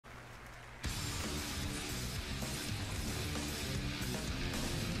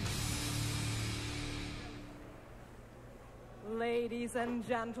ladies and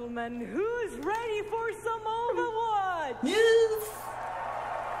gentlemen, who's ready for some Overwatch? Yes!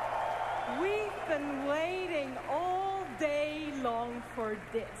 We've been waiting all day long for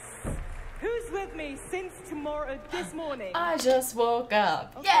this. Who's with me since this morning? I just woke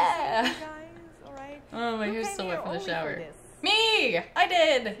up. Okay, Yeah! so you guys, all right. Oh, my Who hair's came still here wet from the only shower. for this? Me! I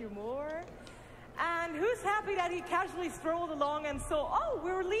did! A few more. And who's happy that he casually strolled along and saw, oh,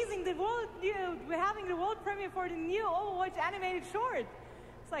 we're releasing we're having the world premiere for the new Overwatch animated short.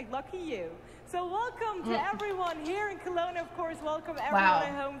 It's like, lucky you. So welcome to everyone here in Cologne, of course. Welcome everyone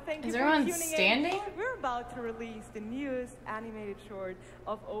at home. Thank you for tuning standing? in. We're about to release the newest animated short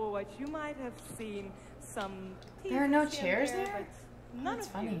of Overwatch. You might have seen some There are no teasers chairs there, there? but none That's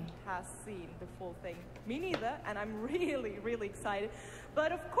of funny. you has seen the full thing. Me neither, and I'm really, really excited.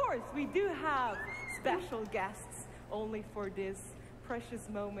 But of course, we do have special guests only for this precious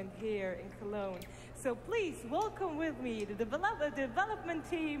moment here in Cologne. So please welcome with me the development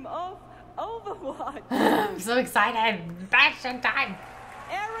team of Overwatch. I'm so excited! Bastion time!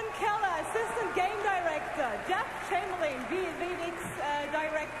 Aaron Keller, Assistant Game Director. Jeff Chamberlain, VX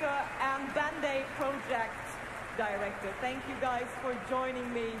Director and Band-Aid Project Director. Thank you guys for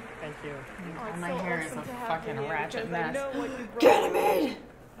joining me. Thank you. Oh, it's My so hair awesome is a to have fucking you here ratchet because I mess. know what you brought. Ganymede!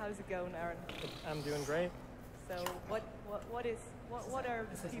 How's it going, Aaron? I'm doing great. So what are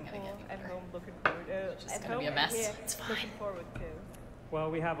This the isn't people gonna get any at better. home looking forward It's just at gonna home be a mess. and here It's fine. looking forward to? Well,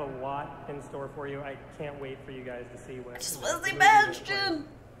 we have a lot in store for you. I can't wait for you guys to see what. Just want to see Bastion!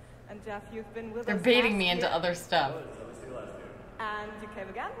 And Jeff, you've been with They're us baiting last me into year, other stuff. and you came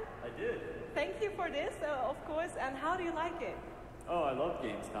again. I did. Thank you for this, of course. And how do you like it? Oh, I love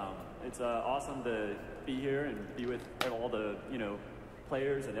Gamescom. It's awesome to be here and be with all the,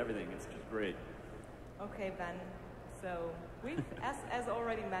 players and everything. It's just great. Okay, Ben. So we've, as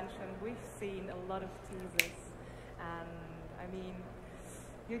already mentioned, we've seen a lot of teasers, and I mean,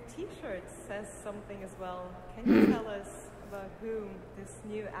 your T-shirt says something as well. Can you tell us about whom this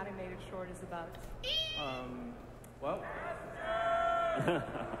new animated short is about? Well,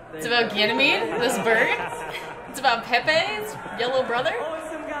 It's about Ganymede, this bird. It's about Pepe's yellow brother.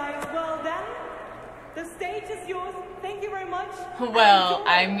 Awesome, guys. Well, then, the stage is yours. Thank you very much. Well, Enjoy.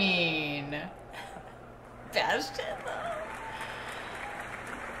 I mean, Bastion.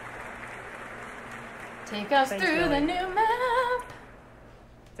 Take us Thanks, through the Lily. new map.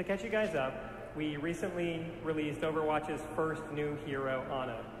 To catch you guys up, we recently released Overwatch's first new hero,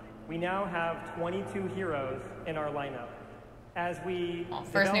 Ana. We now have 22 heroes in our lineup. As we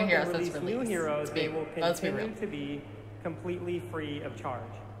first new develop heroes and that's release new released. heroes, they will Let's be continue real. to be completely free of charge.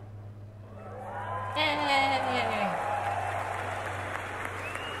 Yay!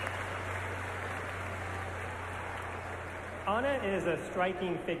 Ana is a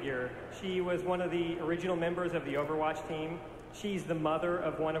striking figure. She was one of the original members of the Overwatch team. She's the mother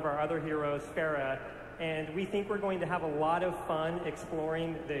of one of our other heroes, Farah, and we think we're going to have a lot of fun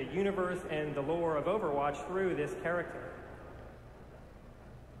exploring the universe and the lore of Overwatch through this character.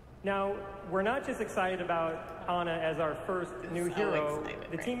 Now, we're not just excited about Ana as our first new So hero. excited,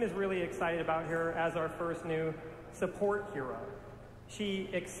 The right? team is really excited about her as our first new support hero. She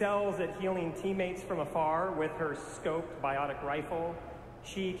excels at healing teammates from afar with her scoped biotic rifle.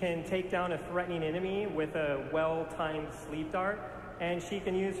 She can take down a threatening enemy with a well-timed sleep dart, and she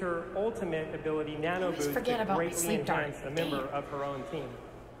can use her ultimate ability, Nano always Boost, forget to about my greatly sleep dart. enhance a member of her own team.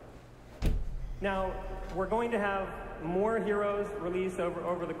 Now, we're going to have more heroes released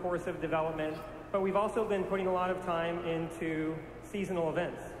over the course of development, but we've also been putting a lot of time into seasonal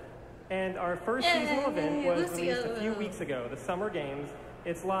events. And our first seasonal event was released a few weeks ago, the Summer Games.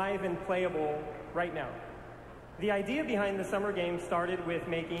 It's live and playable right now. The idea behind the Summer Games started with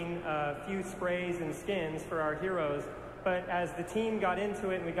making a few sprays and skins for our heroes, but as the team got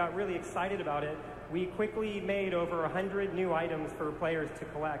into it and we got really excited about it, we quickly made over 100 new items for players to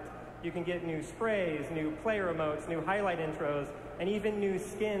collect. You can get new sprays, new player emotes, new highlight intros, and even new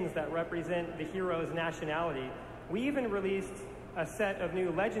skins that represent the hero's nationality. We even released a set of new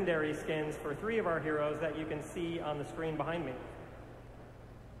legendary skins for 3 of our heroes that you can see on the screen behind me.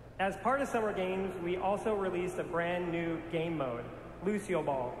 As part of Summer Games, we also released a brand new game mode, Lucio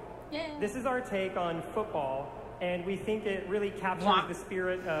Ball. Yeah. This is our take on football, and we think it really captures Mwah. the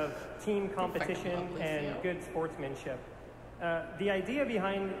spirit of team competition love Lucio. and good sportsmanship. The idea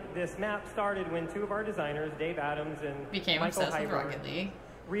behind this map started when 2 of our designers, Dave Adams and Became Michael obsessed with Hyber, Rocket League.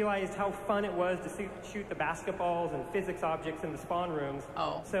 realized how fun it was to shoot the basketballs and physics objects in the spawn rooms.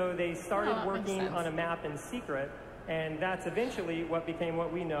 Oh. So they started that makes working sense. on a map in secret, and that's eventually what became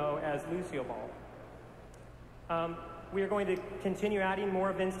what we know as Lucio Ball. We are going to continue adding more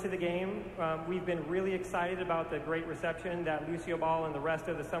events to the game. We've been really excited about the great reception that Lucio Ball and the rest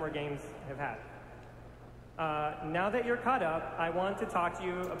of the summer games have had. Now that you're caught up, I want to talk to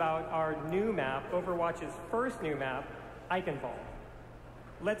you about our new map, Overwatch's first new map, Eichenwald.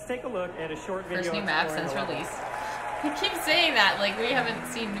 Let's take a look at a short video. First new map since release. He keeps saying that, like we haven't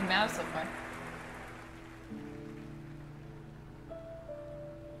seen new maps so far.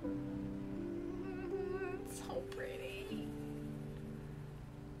 So pretty.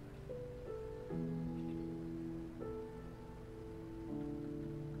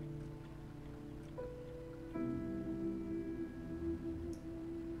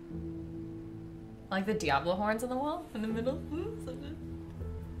 Like the Diablo horns on the wall in the middle. Ooh, so good.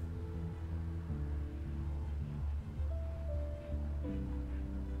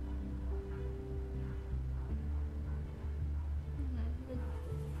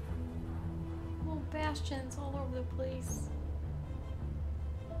 Oh, bastions all over the place.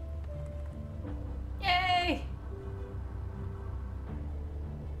 Yay!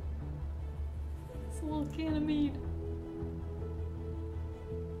 It's a little can of mead.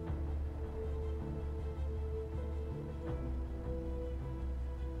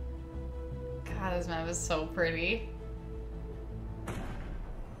 God, this map is so pretty.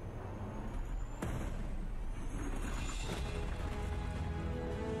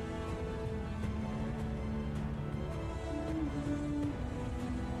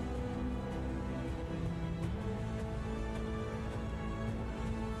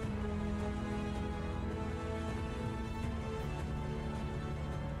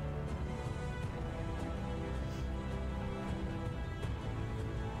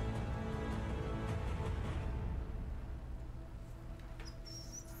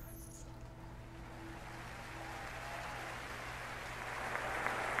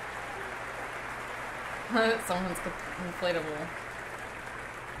 Someone's inflatable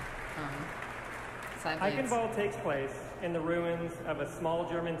side blades. Eichenwald takes place in the ruins of a small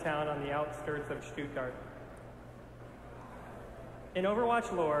German town on the outskirts of Stuttgart. In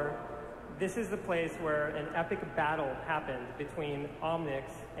Overwatch lore, this is the place where an epic battle happened between Omnix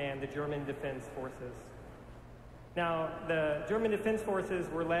and the German Defense Forces. Now, the German Defense Forces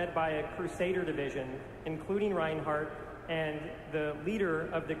were led by a Crusader division, including Reinhardt, and the leader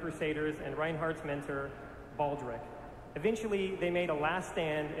of the Crusaders and Reinhardt's mentor, Baldric. Eventually, they made a last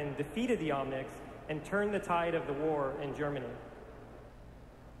stand and defeated the Omnix and turned the tide of the war in Germany.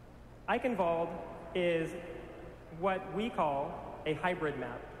 Eichenwald is what we call a hybrid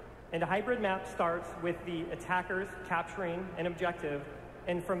map. And a hybrid map starts with the attackers capturing an objective,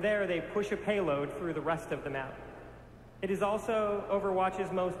 and from there they push a payload through the rest of the map. It is also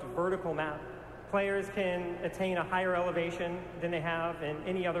Overwatch's most vertical map. Players can attain a higher elevation than they have in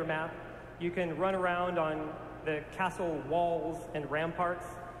any other map. You can run around on the castle walls and ramparts,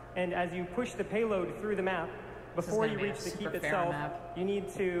 and as you push the payload through the map, before you reach the keep itself, you need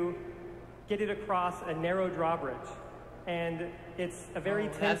to get it across a narrow drawbridge. And it's a very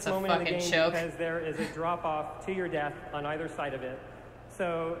tense moment in the game because there is a drop-off to your death on either side of it.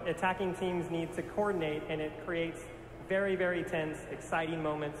 So attacking teams need to coordinate, and it creates very, very tense, exciting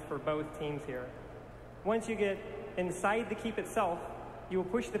moments for both teams here. Once you get inside the keep itself, you will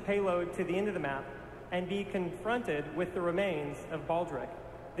push the payload to the end of the map and be confronted with the remains of Baldric.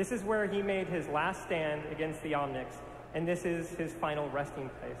 This is where he made his last stand against the Omnix, and this is his final resting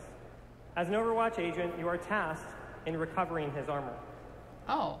place. As an Overwatch agent, you are tasked in recovering his armor.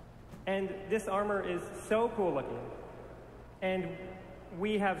 Oh. And this armor is so cool looking. And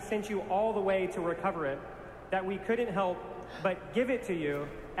we have sent you all the way to recover it that we couldn't help but give it to you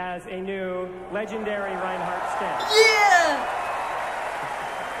as a new legendary Reinhardt skin. Yeah!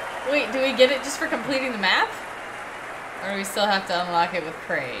 Wait, do we get it just for completing the map? Or do we still have to unlock it with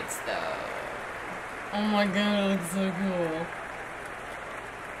crates, though? Oh my god, it looks so cool.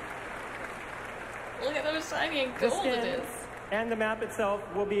 Look at how shiny and gold it is. And the map itself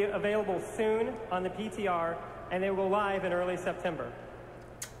will be available soon on the PTR, and it will go live in early September.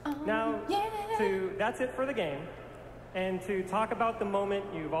 Now, that's it for the game. And to talk about the moment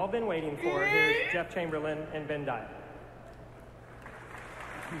you've all been waiting for, here's Jeff Chamberlain and Ben Dye.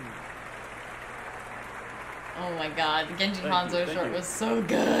 Oh my god, the Genji Hanzo short was so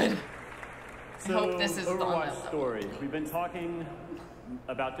good. So, I hope this is Overwatch story. We've been talking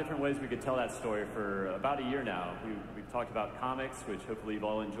about different ways we could tell that story for about a year now. We've talked about comics, which hopefully you've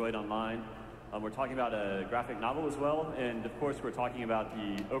all enjoyed online. We're talking about a graphic novel as well, and of course we're talking about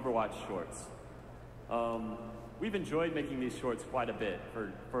the Overwatch shorts. We've enjoyed making these shorts quite a bit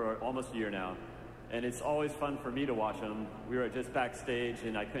for almost a year now, And it's always fun for me to watch them. We were just backstage,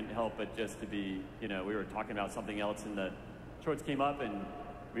 and I couldn't help but just to be, you know, we were talking about something else, and the shorts came up, and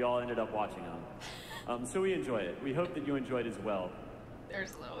we all ended up watching them. So we enjoy it. We hope that you enjoyed as well. They're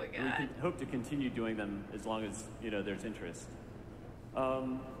slow We again. hope to continue doing them as long as, you know, there's interest.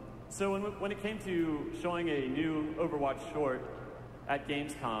 So when it came to showing a new Overwatch short at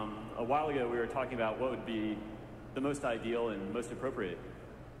Gamescom, a while ago we were talking about what would be the most ideal and most appropriate.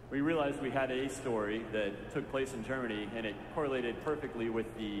 We realized we had a story that took place in Germany, and it correlated perfectly with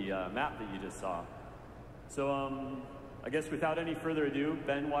the map that you just saw. So I guess without any further ado,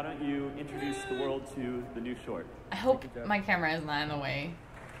 Ben, why don't you introduce the world to the new short? I hope my camera is not in the way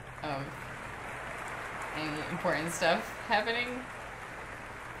of any important stuff happening.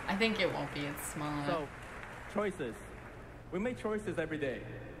 I think it won't be. It's small enough. So, choices. We make choices every day.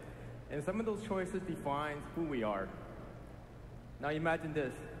 And some of those choices define who we are. Now imagine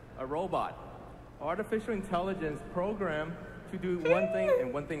this. A robot. Artificial intelligence programmed to do one thing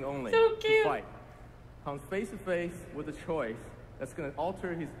and one thing only. So cute. To fight. Comes face to face with a choice that's going to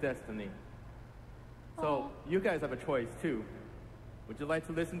alter his destiny. So, you guys have a choice too. Would you like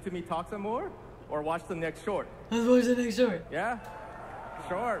to listen to me talk some more? Or watch the next short? Let's watch the next short. Yeah?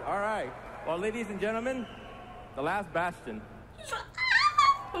 Short, alright. Well, ladies and gentlemen, the last Bastion.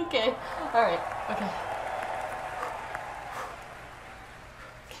 Okay. Alright. Okay.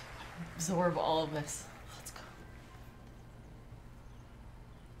 Absorb all of this. Let's go.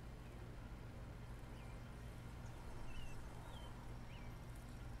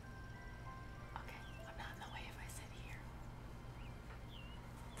 Okay. I'm not in the way if I sit here.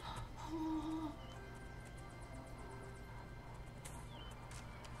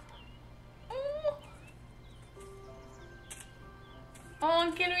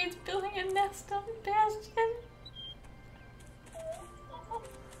 Oh, Gilly's building a nest on Bastion.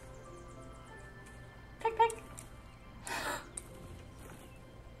 Peck, peck.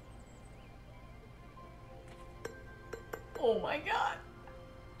 Oh my god.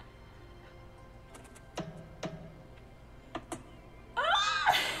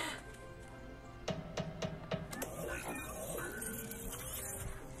 Ah!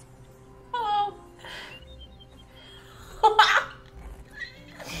 Hello.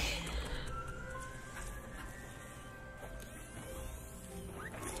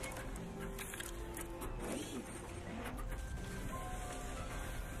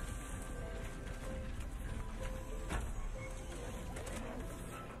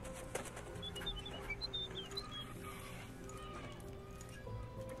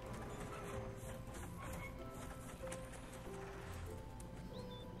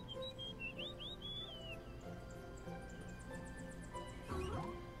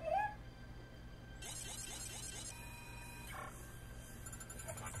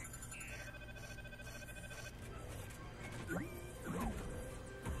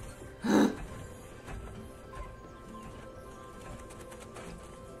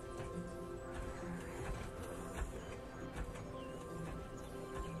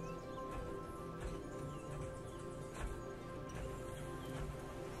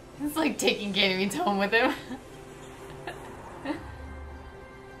 It's like taking Ganymede home with him.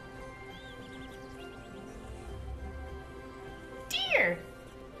 Dear!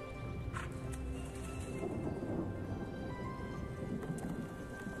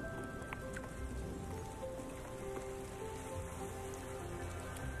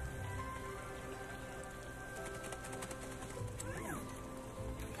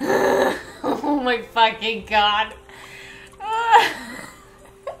 Oh my fucking god.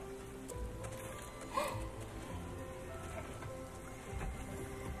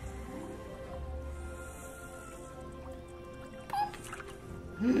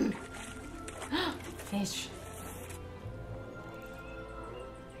 Fish.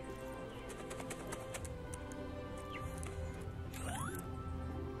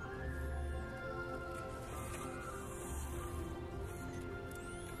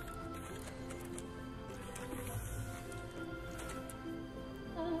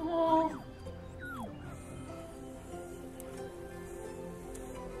 Oh.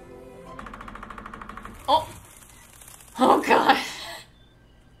 Oh. Oh god.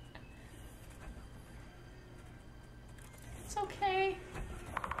 It's okay.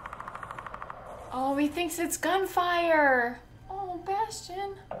 Oh, he thinks it's gunfire. Oh,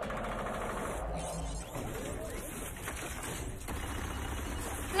 Bastion.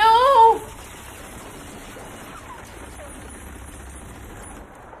 No!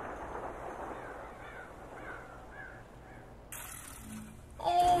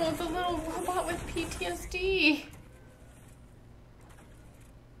 Oh, the little robot with PTSD.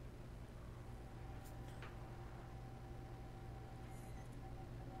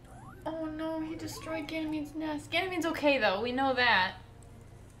 destroyed Ganymede's nest. Ganymede's okay though, we know that.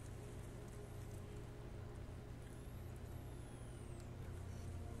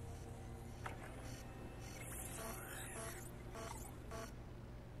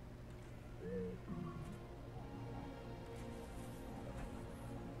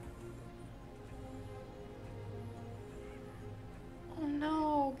 Oh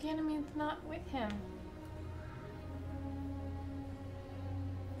no, Ganymede's not with him.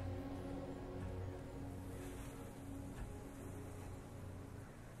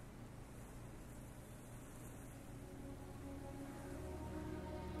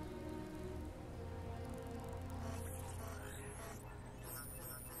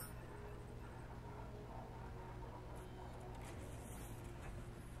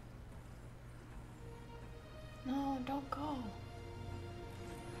 No, don't go.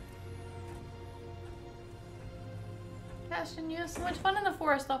 Bastion, you have so much fun in the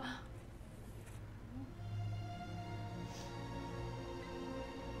forest, though.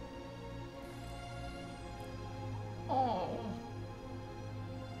 Oh.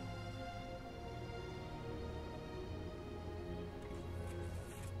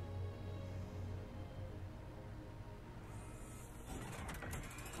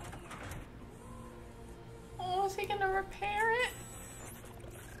 Oh, is he gonna repair it?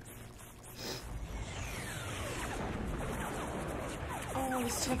 Oh,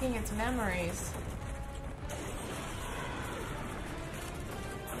 he's checking its memories.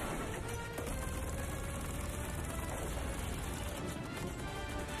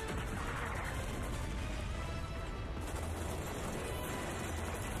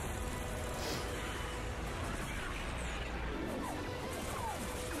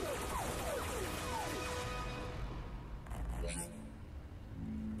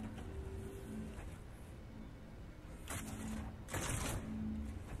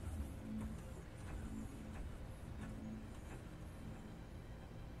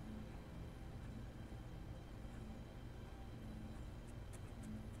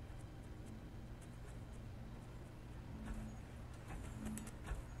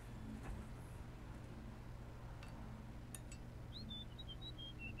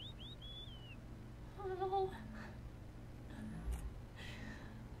 Oh.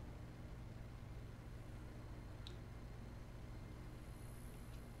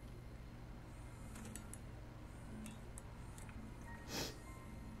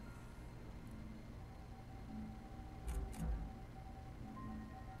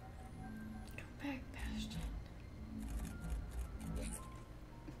 Come back, Bastion.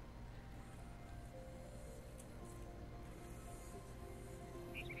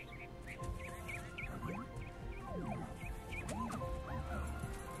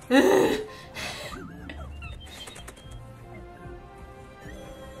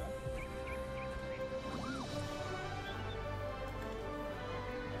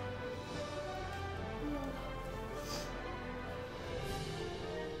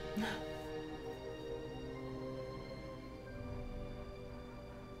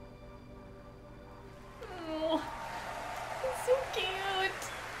 Oh, it's so cute.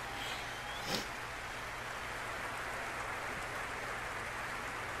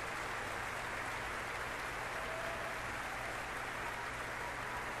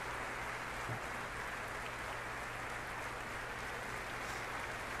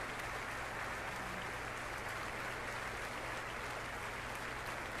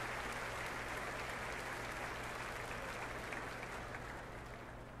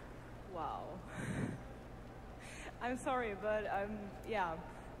 Wow. I'm sorry, but yeah,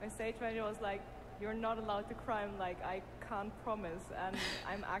 my stage manager was like, "You're not allowed to cry." I'm like, "I can't promise," and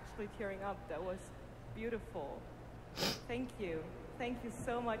I'm actually tearing up. That was beautiful. Thank you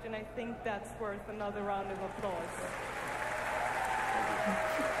so much, and I think that's worth another round of applause.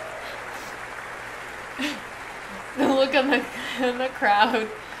 The look on the crowd.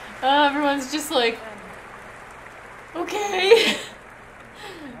 Everyone's just like, okay.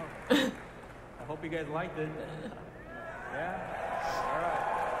 I hope you guys liked it. Yeah? All right.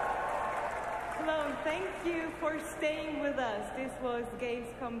 Clone, thank you for staying with us. This was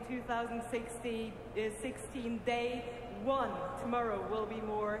Gamescom 2016, day 1. Tomorrow will be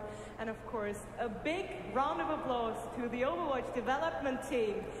more. And of course, a big round of applause to the Overwatch development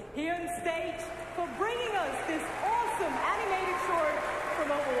team here on stage for bringing us this awesome animated short from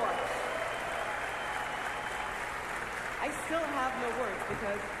Overwatch. I still have no words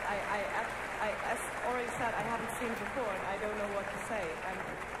because as already said, I haven't seen it before and I don't know what to say. I'm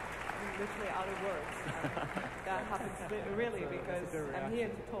literally out of words. That happens really because I'm here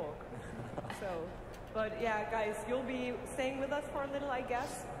to talk. So But yeah, guys, you'll be staying with us for a little, I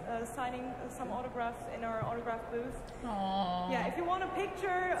guess, signing some autographs in our autograph booth. Aww. Yeah, if you want a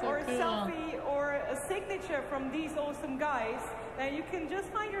picture So or a cool. selfie or a signature from these awesome guys, then you can just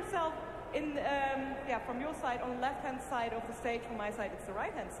find yourself in, from your side on the left-hand side of the stage. From my side, it's the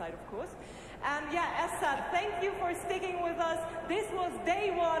right-hand side, of course. And yeah, as said, thank you for sticking with us. This was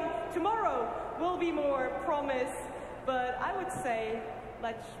day one. Tomorrow will be more, promise. But I would say,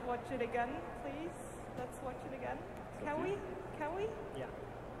 let's watch it again, please. Let's watch it again. Can we? Can we? Yeah.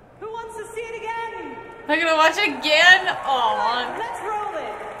 Who wants to see it again? I'm gonna watch it again. Aww. Let's roll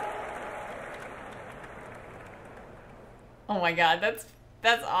it. Oh my god,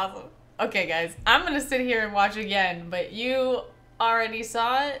 that's awesome. Okay, guys, I'm gonna sit here and watch again, but you already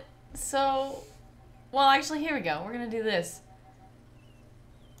saw it, so... Well, actually, here we go. We're gonna do this.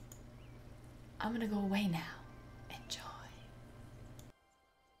 I'm gonna go away now. Enjoy.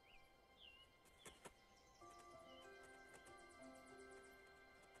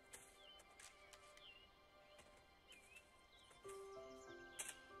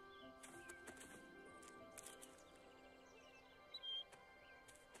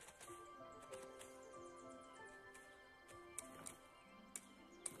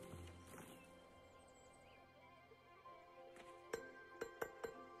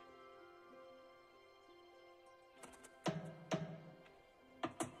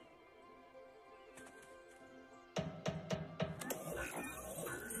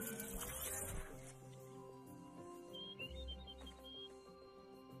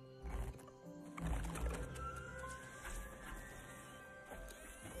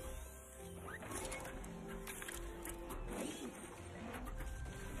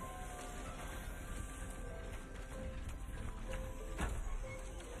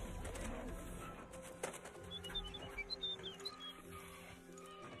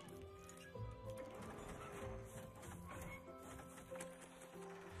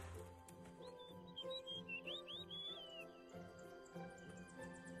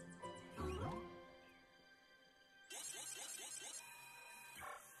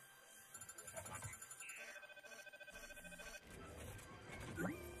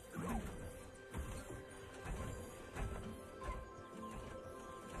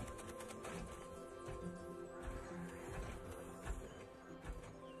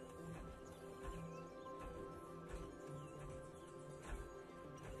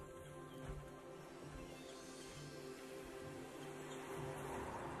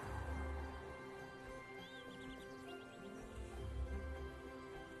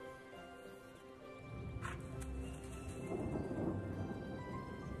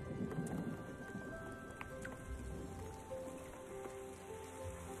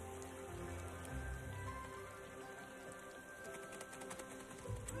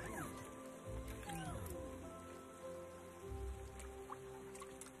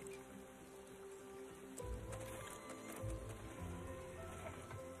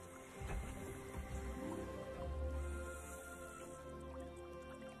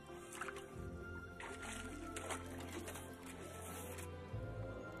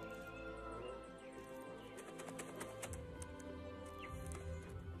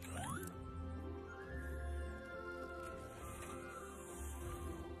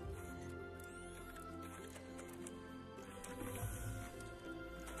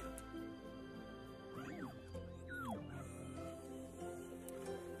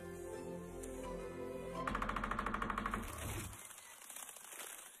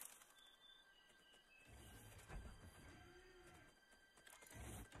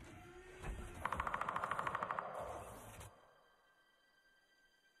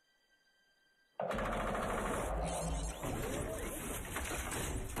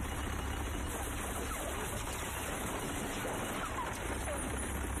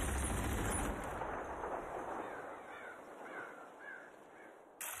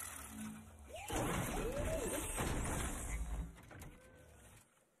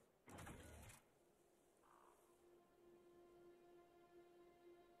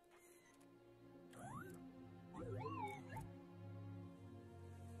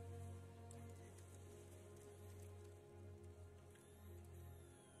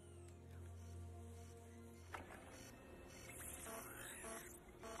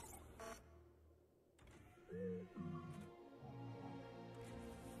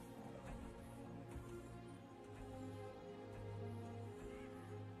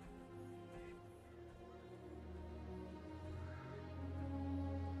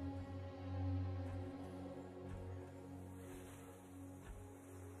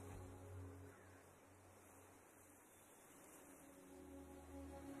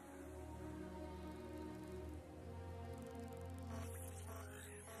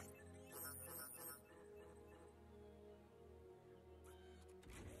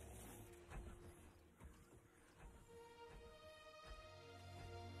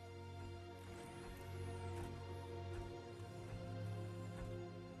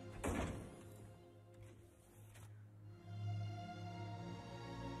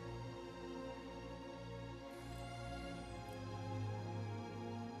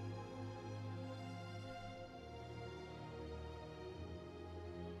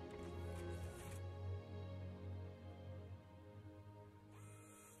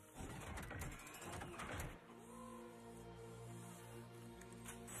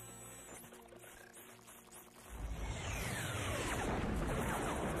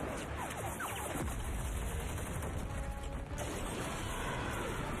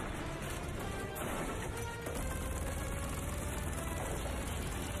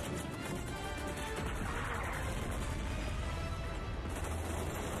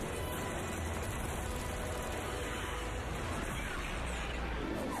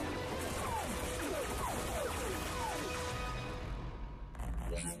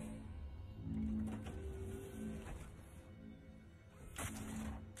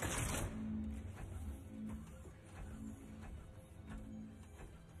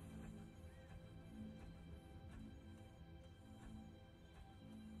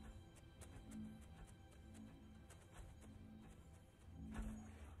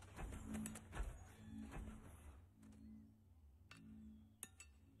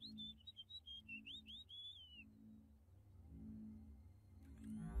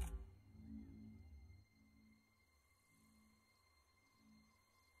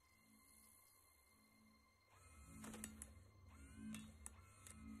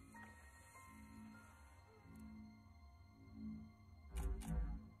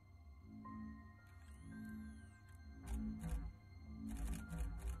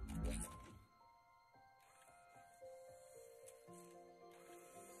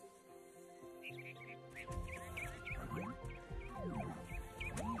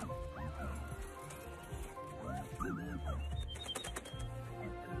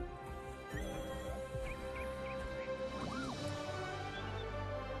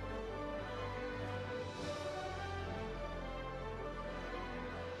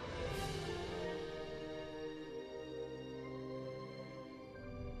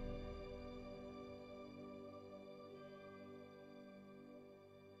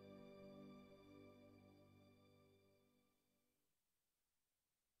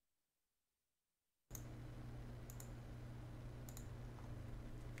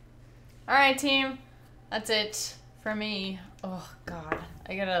 Alright, team. That's it for me. Oh, God.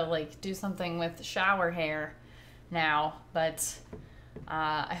 I gotta, like, do something with shower hair now. But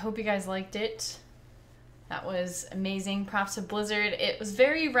I hope you guys liked it. That was amazing. Props to Blizzard. It was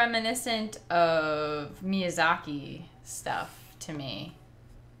very reminiscent of Miyazaki stuff to me.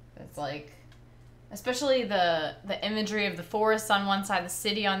 It's like, especially the imagery of the forest on one side, the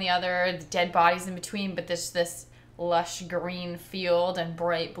city on the other, the dead bodies in between, but this lush green field and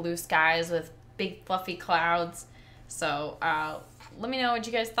bright blue skies with big fluffy clouds. So let me know what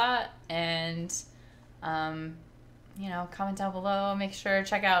you guys thought, and you know, comment down below. Make sure to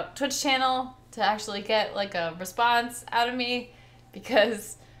check out Twitch channel to actually get like a response out of me,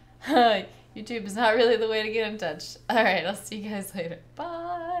 because YouTube is not really the way to get in touch. All right, I'll see you guys later.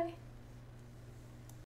 Bye.